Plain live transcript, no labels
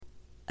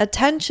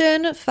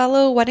Attention,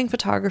 fellow wedding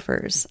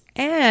photographers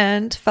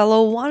and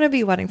fellow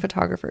wannabe wedding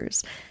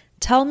photographers.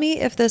 Tell me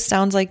if this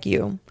sounds like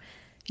you.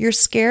 You're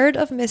scared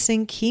of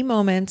missing key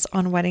moments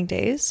on wedding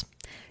days.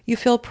 You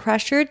feel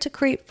pressured to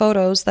create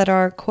photos that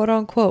are quote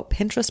unquote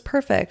Pinterest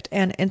perfect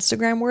and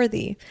Instagram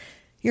worthy.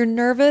 You're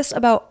nervous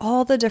about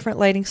all the different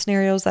lighting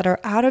scenarios that are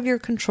out of your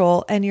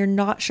control and you're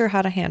not sure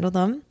how to handle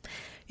them.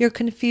 You're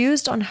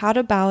confused on how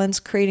to balance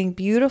creating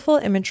beautiful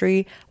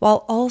imagery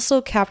while also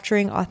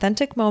capturing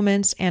authentic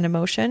moments and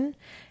emotion.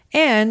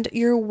 And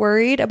you're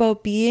worried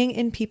about being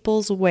in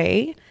people's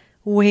way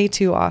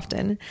too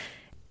often.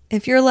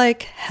 If you're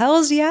like,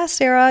 hells yeah,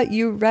 Sarah,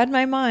 you read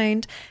my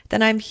mind,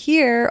 then I'm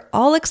here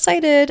all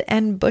excited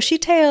and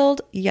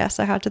bushy-tailed, yes,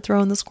 I had to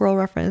throw in the squirrel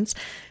reference,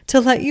 to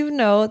let you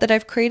know that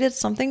I've created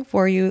something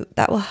for you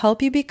that will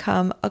help you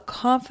become a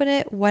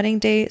confident wedding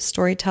day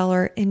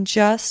storyteller in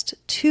just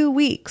 2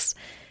 weeks.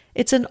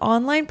 It's an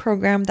online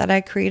program that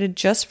I created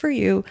just for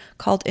you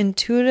called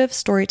Intuitive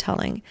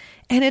Storytelling,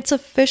 and it's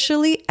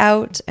officially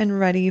out and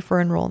ready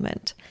for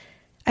enrollment.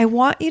 I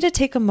want you to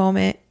take a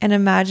moment and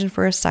imagine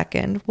for a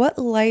second what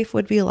life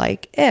would be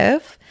like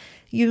if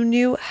you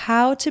knew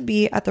how to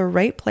be at the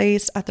right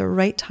place at the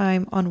right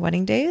time on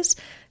wedding days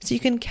so you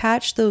can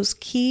catch those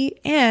key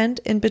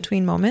and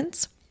in-between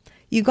moments.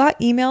 You got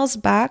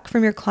emails back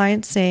from your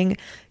clients saying,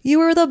 you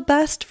were the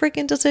best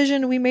freaking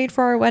decision we made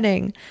for our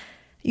wedding.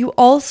 You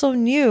also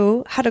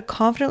knew how to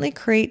confidently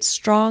create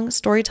strong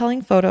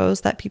storytelling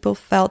photos that people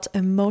felt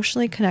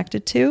emotionally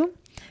connected to.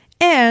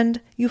 And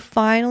you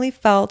finally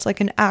felt like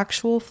an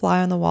actual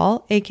fly on the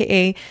wall,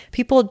 aka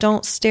people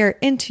don't stare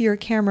into your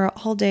camera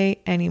all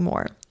day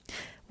anymore.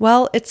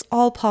 Well, it's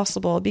all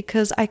possible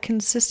because I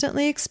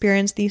consistently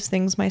experience these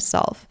things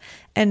myself.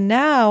 And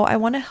now I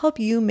want to help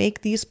you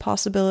make these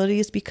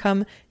possibilities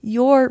become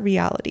your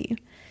reality.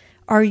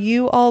 Are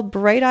you all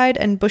bright-eyed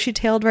and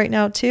bushy-tailed right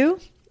now too?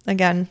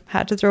 Again,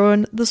 had to throw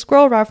in the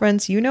squirrel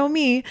reference, you know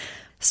me.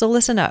 So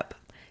listen up.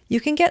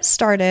 You can get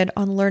started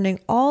on learning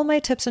all my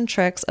tips and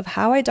tricks of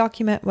how I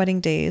document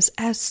wedding days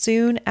as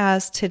soon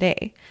as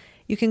today.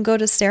 You can go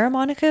to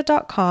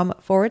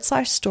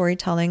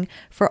sarahmonica.com/storytelling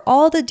for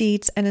all the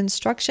deets and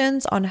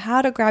instructions on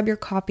how to grab your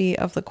copy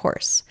of the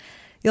course.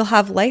 You'll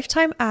have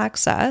lifetime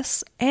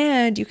access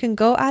and you can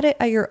go at it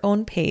at your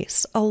own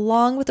pace,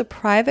 along with a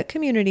private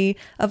community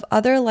of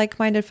other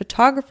like-minded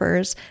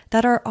photographers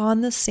that are on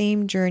the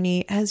same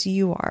journey as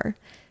you are.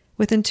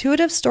 With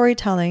intuitive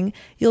storytelling,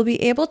 you'll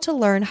be able to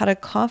learn how to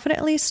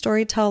confidently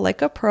storytell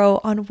like a pro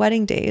on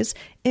wedding days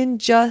in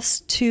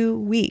just 2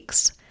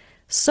 weeks.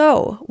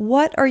 So,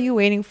 what are you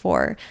waiting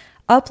for?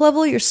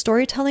 Up-level your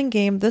storytelling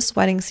game this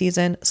wedding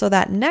season so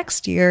that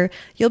next year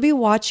you'll be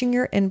watching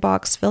your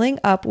inbox filling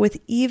up with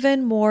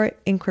even more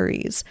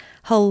inquiries.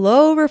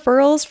 Hello,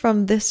 referrals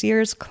from this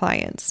year's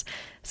clients.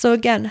 So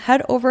again,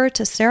 head over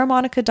to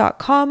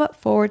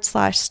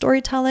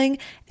sarahmonica.com/storytelling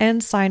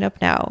and sign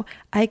up now.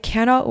 I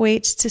cannot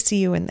wait to see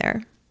you in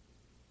there.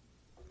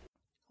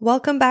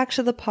 Welcome back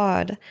to the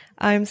pod.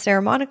 I'm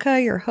Sarah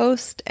Monica, your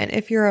host, and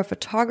if you're a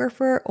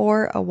photographer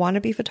or a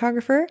wannabe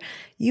photographer,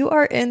 you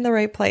are in the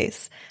right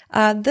place.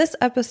 This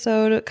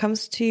episode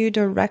comes to you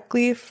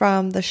directly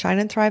from the Shine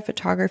and Thrive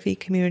photography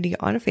community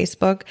on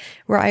Facebook,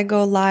 where I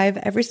go live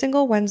every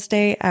single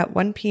Wednesday at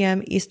 1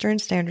 p.m. Eastern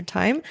Standard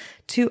Time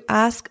to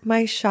answer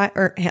my Shine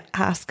and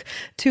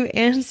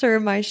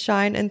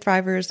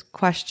Thrivers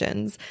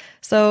questions.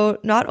 So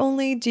not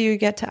only do you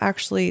get to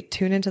actually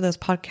tune into this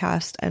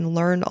podcast and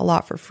learn a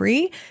lot for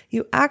free,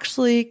 you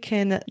actually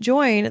can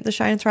join the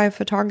Shine and Thrive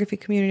photography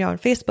community on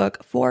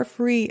Facebook for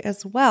free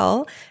as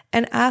well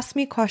and ask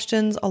me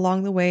questions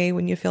along the way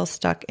when you feel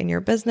stuck in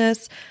your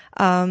business,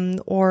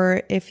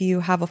 or if you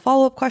have a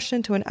follow-up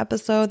question to an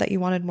episode that you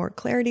wanted more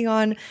clarity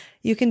on,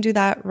 you can do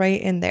that right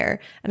in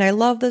there. And I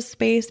love this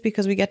space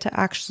because we get to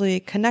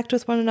actually connect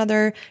with one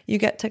another. You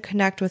get to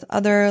connect with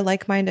other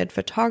like-minded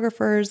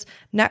photographers,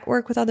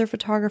 network with other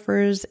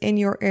photographers in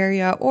your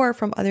area or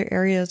from other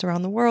areas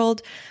around the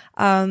world.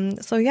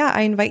 So yeah,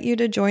 I invite you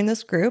to join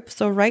this group.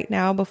 So right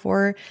now,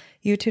 before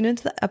you tune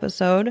into the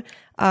episode,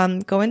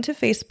 go into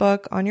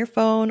Facebook on your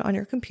phone, on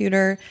your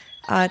computer,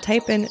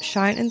 type in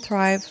Shine and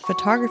Thrive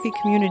Photography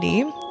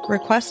Community,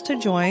 request to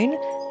join,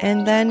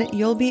 and then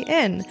you'll be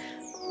in.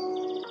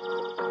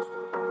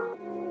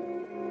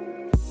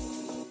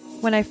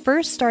 When I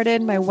first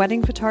started my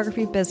wedding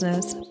photography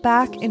business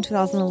back in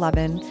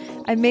 2011,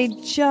 I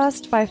made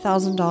just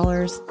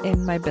 $5,000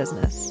 in my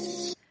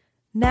business.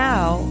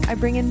 Now, I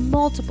bring in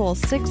multiple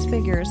 6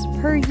 figures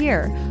per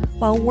year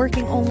while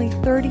working only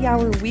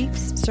 30-hour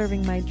weeks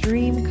serving my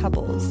dream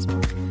couples.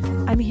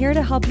 I'm here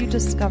to help you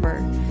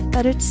discover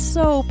that it's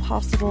so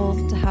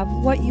possible to have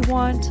what you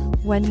want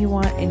when you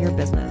want in your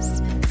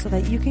business so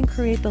that you can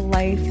create the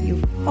life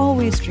you've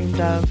always dreamed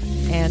of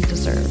and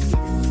deserve.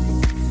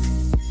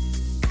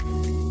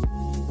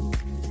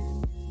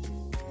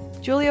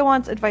 Julia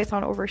wants advice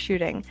on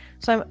overshooting.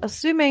 So I'm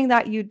assuming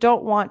that you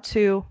don't want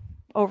to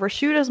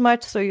overshoot as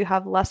much so you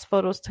have less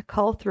photos to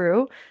cull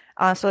through.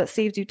 So it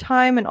saves you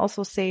time and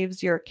also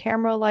saves your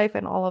camera life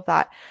and all of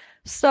that.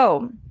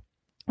 So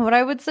What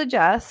I would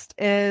suggest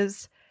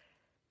is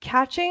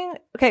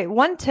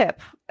one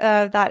tip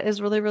that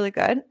is really, really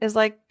good is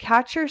like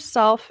catch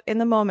yourself in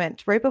the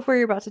moment right before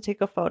you're about to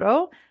take a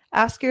photo.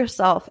 Ask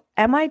yourself,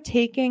 am I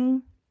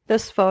taking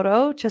this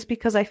photo just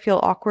because I feel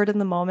awkward in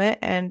the moment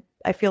and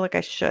I feel like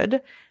I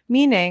should?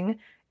 Meaning,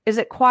 is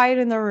it quiet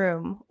in the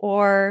room,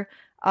 or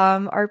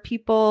are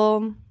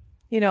people,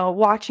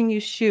 watching you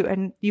shoot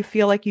and you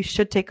feel like you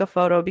should take a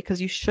photo because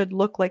you should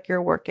look like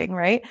you're working,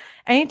 right?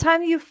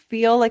 Anytime you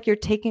feel like you're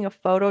taking a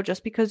photo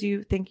just because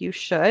you think you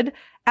should,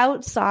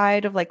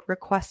 outside of like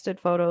requested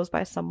photos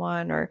by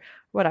someone or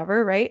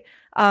whatever, right?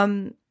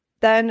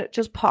 Then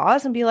just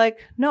pause and be like,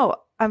 no,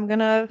 I'm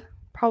gonna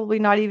probably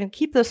not even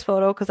keep this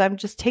photo because I'm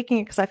just taking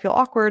it because I feel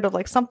awkward of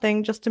like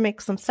something just to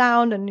make some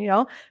sound and,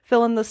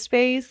 fill in the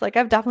space. Like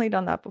I've definitely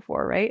done that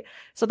before, right?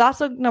 So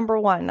that's a number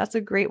one. That's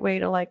a great way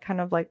to like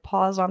kind of like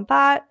pause on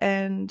that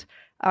and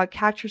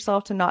catch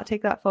yourself to not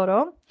take that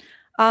photo.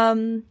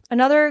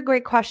 Another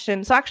great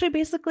question. So actually,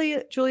 basically,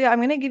 Julia, I'm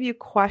going to give you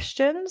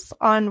questions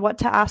on what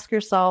to ask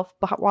yourself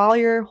while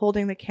you're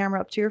holding the camera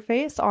up to your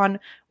face on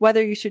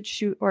whether you should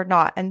shoot or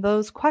not. And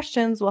those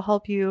questions will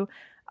help you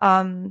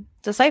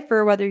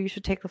decipher whether you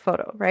should take the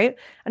photo, right?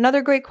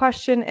 Another great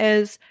question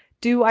is,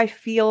 do I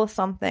feel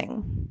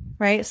something,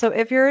 right? So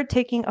if you're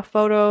taking a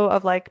photo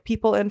of like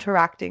people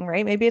interacting,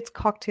 right? Maybe it's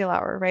cocktail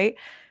hour, right?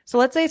 So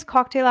let's say it's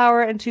cocktail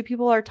hour and two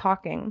people are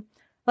talking.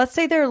 Let's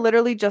say they're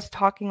literally just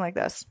talking like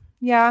this.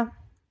 Yeah.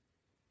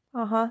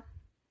 Uh-huh.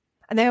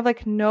 And they have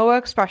like no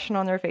expression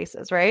on their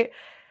faces, right?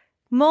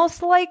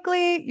 Most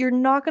likely you're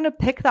not going to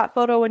pick that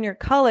photo when you're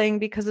culling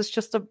because it's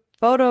just a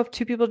photo of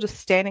two people just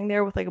standing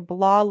there with like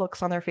blah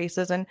looks on their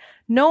faces, and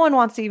no one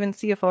wants to even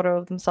see a photo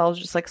of themselves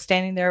just like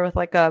standing there with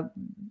like a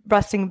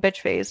resting bitch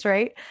face,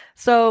 right?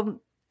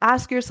 So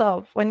ask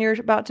yourself when you're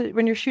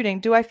shooting,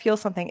 do I feel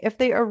something? If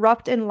they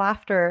erupt in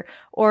laughter,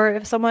 or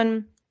if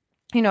someone,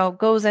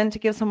 goes in to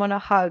give someone a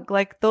hug,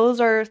 like those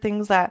are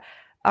things that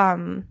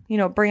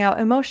bring out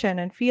emotion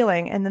and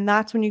feeling. And then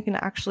that's when you can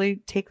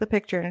actually take the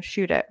picture and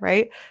shoot it,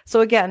 right?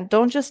 So again,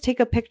 don't just take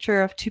a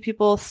picture of two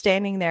people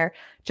standing there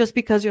just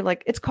because you're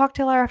like, it's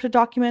cocktail hour, I have to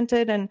document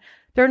it and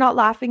they're not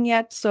laughing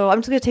yet, so I'm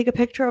just going to take a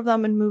picture of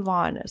them and move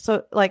on.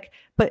 So like,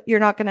 but you're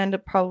not going to end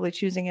up probably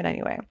choosing it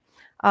anyway.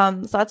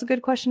 So that's a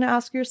good question to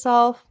ask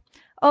yourself.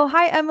 Oh,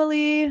 hi,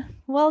 Emily.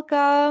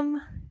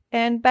 Welcome.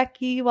 And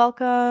Becky,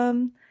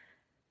 welcome.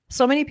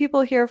 So many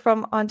people here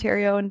from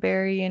Ontario and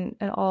Barrie and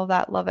all of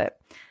that. Love it.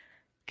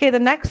 Okay, the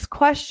next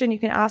question you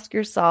can ask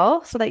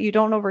yourself so that you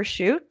don't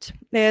overshoot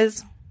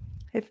is,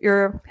 if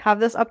you have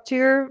this up to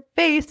your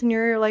face and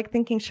you're like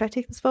thinking, should I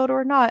take this photo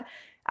or not?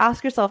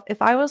 Ask yourself, if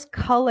I was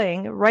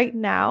culling right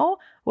now,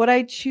 would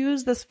I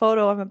choose this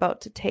photo I'm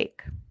about to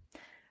take?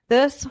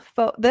 This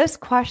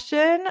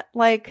question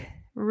like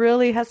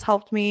really has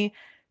helped me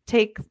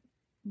take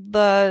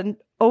the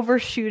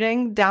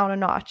overshooting down a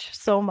notch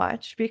so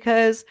much,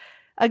 because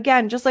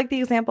again, just like the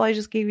example I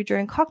just gave you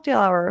during cocktail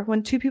hour,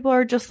 when two people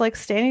are just like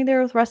standing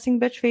there with resting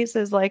bitch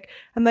faces, like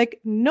I'm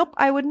like, nope,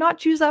 I would not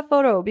choose that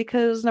photo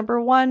because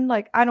number one,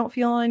 like I don't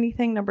feel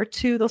anything. Number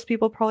two, those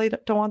people probably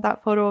don't want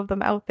that photo of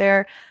them out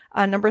there.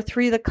 Number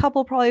three, the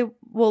couple probably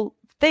will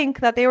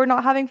think that they were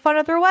not having fun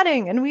at their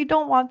wedding, and we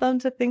don't want them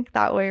to think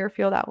that way or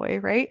feel that way,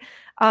 right?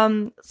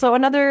 So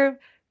another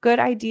good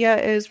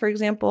idea is, for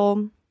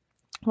example,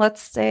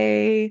 let's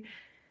say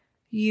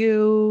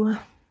you,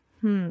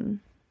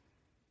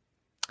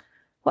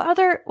 what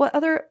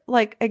other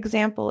like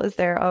example is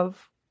there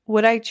of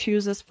would I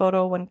choose this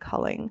photo when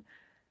culling?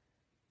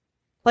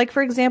 Like,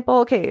 for example,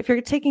 okay, if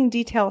you're taking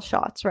detail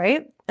shots,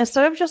 right?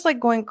 Instead of just like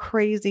going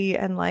crazy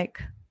and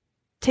like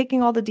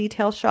taking all the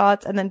detail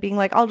shots and then being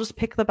like, I'll just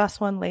pick the best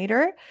one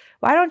later,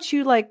 why don't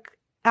you like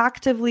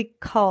actively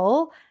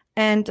cull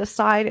and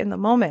decide in the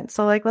moment?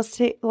 So like, let's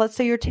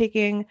say you're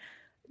taking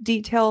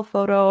detail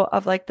photo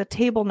of like the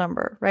table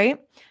number, right?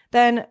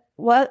 Then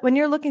when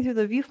you're looking through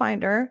the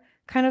viewfinder,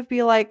 kind of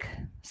be like,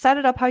 set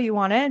it up how you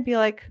want it and be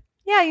like,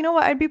 yeah, you know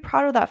what? I'd be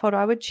proud of that photo.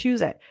 I would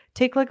choose it.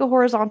 Take like a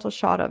horizontal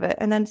shot of it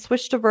and then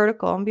switch to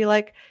vertical and be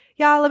like,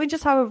 yeah, let me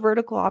just have a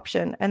vertical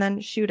option and then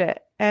shoot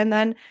it. And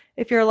then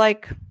if you're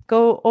like,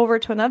 go over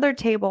to another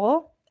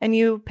table and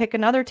you pick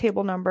another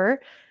table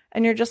number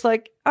and you're just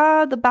like,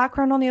 the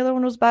background on the other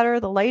one was better,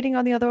 the lighting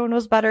on the other one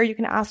was better, you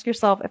can ask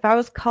yourself, if I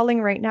was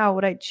culling right now,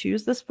 would I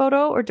choose this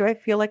photo, or do I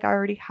feel like I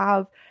already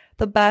have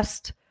the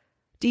best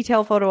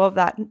detail photo of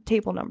that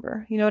table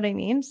number? You know what I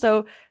mean?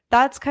 So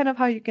that's kind of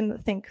how you can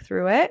think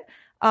through it.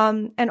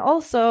 And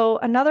also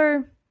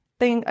another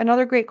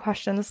great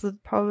question, this is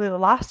probably the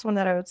last one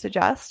that I would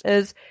suggest,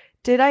 is,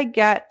 did I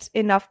get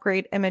enough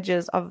great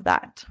images of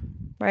that?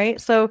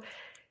 Right? So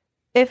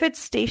if it's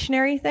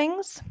stationary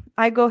things,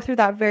 I go through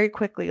that very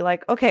quickly.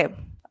 Like, okay,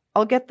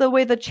 I'll get the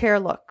way the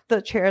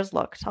chairs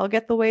looked. I'll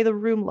get the way the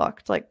room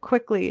looked, like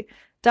quickly.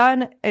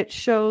 Done. It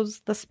shows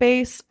the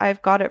space.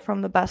 I've got it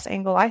from the best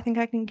angle I think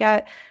I can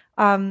get.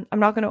 I'm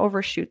not going to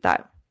overshoot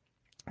that.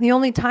 The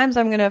only times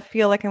I'm going to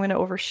feel like I'm going to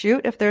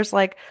overshoot if there's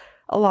like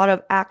a lot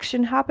of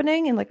action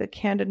happening in like a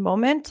candid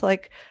moment.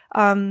 Like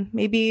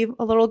maybe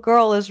a little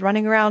girl is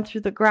running around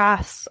through the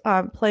grass,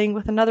 playing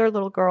with another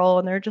little girl,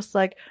 and they're just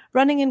like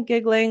running and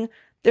giggling.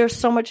 There's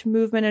so much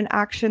movement and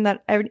action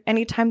that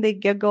anytime they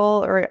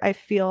giggle or I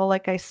feel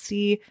like I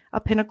see a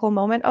pinnacle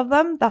moment of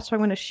them, that's why I'm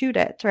going to shoot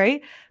it,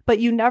 right? But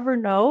you never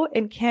know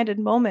in candid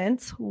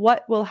moments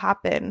what will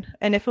happen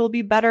and if it will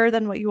be better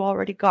than what you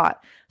already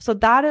got. So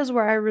that is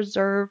where I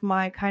reserve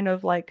my kind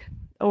of like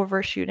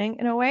overshooting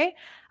in a way.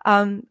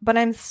 But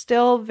I'm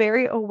still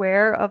very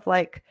aware of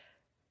like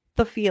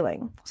the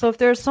feeling. So if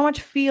there's so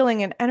much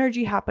feeling and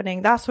energy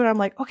happening, that's when I'm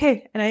like,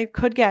 okay, and I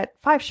could get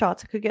 5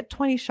 shots, I could get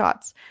 20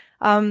 shots.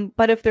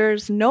 But if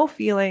there's no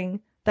feeling,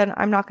 then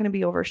I'm not going to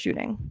be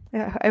overshooting.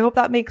 I hope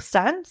that makes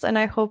sense. And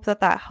I hope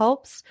that that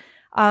helps.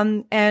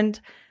 And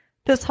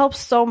this helps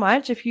so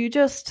much. If you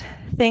just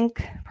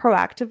think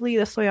proactively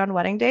this way on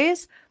wedding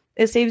days,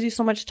 it saves you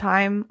so much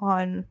time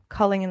on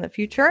culling in the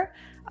future.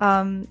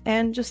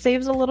 And just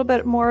saves a little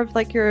bit more of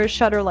like your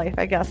shutter life,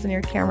 I guess, in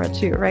your camera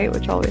too, right?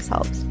 Which always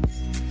helps.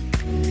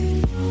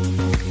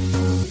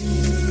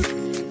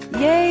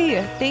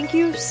 Yay! Thank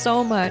you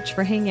so much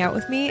for hanging out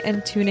with me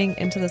and tuning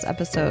into this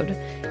episode.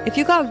 If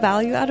you got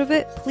value out of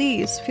it,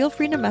 please feel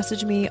free to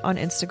message me on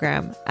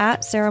Instagram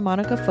at Sarah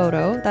Monica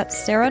Photo. That's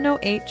Sarah no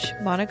H,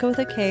 Monica with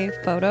a K,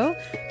 photo,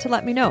 to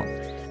let me know.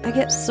 I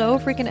get so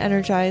freaking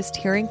energized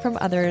hearing from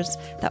others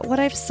that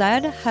what I've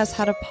said has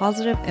had a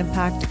positive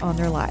impact on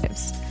their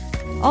lives.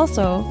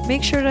 Also,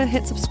 make sure to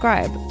hit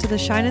subscribe to the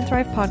Shine and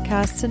Thrive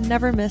podcast to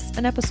never miss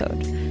an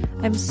episode.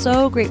 I'm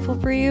so grateful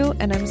for you,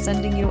 and I'm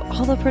sending you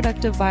all the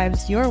productive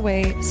vibes your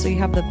way so you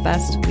have the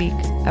best week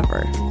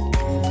ever.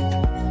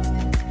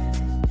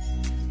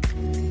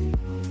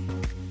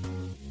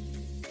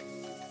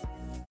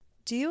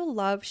 Do you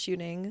love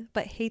shooting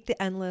but hate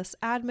the endless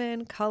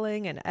admin,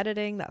 culling, and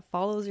editing that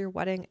follows your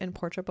wedding and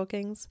portrait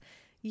bookings?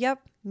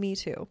 Yep, me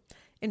too.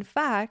 In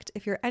fact,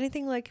 if you're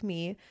anything like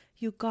me,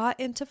 you got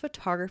into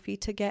photography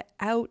to get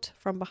out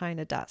from behind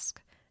a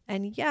desk.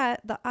 And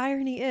yet, the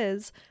irony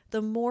is,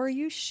 the more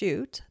you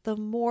shoot, the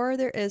more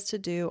there is to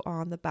do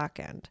on the back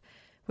end,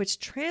 which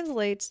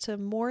translates to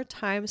more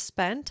time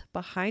spent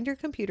behind your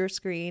computer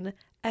screen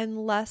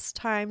and less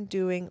time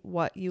doing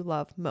what you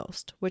love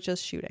most, which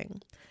is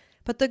shooting.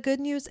 But the good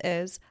news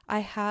is I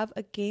have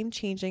a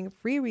game-changing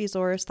free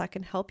resource that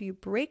can help you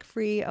break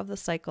free of the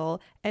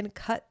cycle and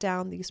cut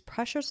down these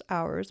precious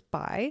hours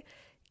by,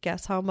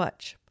 guess how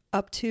much?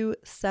 Up to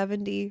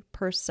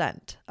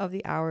 70% of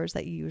the hours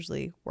that you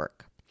usually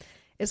work.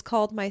 It's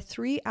called my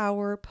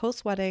 3-hour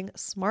post-wedding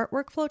smart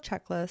workflow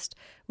checklist,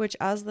 which,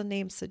 as the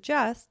name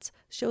suggests,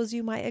 shows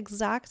you my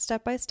exact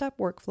step-by-step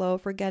workflow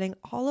for getting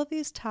all of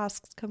these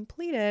tasks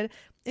completed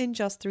in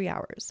just 3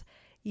 hours.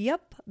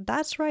 Yep,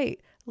 that's right.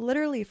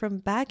 Literally from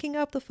backing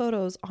up the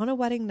photos on a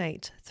wedding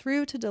night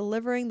through to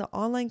delivering the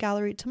online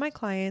gallery to my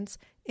clients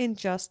in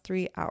just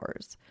 3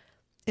 hours.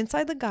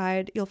 Inside the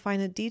guide, you'll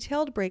find a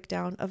detailed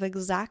breakdown of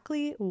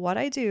exactly what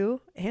I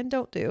do and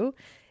don't do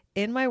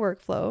in my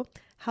workflow,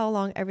 how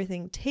long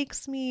everything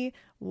takes me,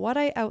 what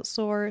I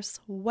outsource,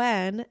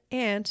 when,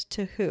 and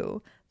to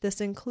who.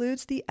 This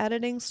includes the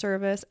editing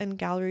service and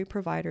gallery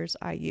providers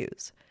I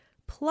use.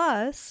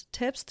 Plus,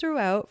 tips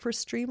throughout for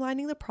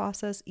streamlining the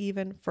process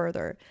even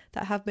further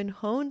that have been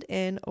honed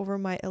in over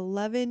my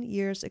 11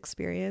 years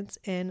experience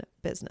in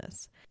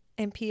business.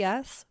 And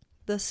P.S.,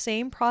 the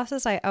same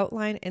process I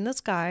outline in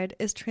this guide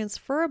is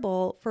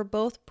transferable for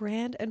both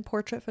brand and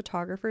portrait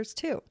photographers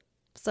too.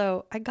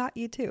 So I got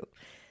you too.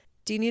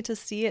 Do you need to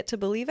see it to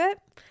believe it?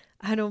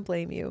 I don't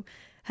blame you.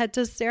 Head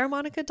to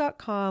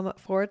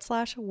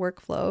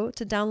sarahmonica.com/workflow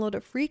to download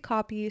a free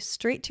copy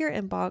straight to your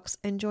inbox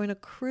and join a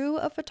crew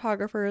of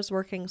photographers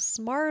working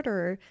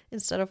smarter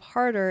instead of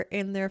harder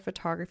in their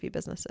photography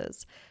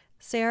businesses.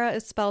 Sarah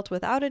is spelled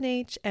without an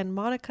H and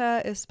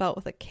Monica is spelled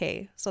with a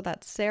K. So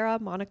that's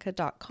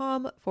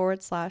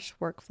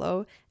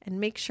sarahmonica.com/workflow, and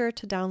make sure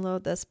to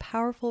download this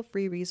powerful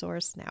free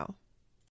resource now.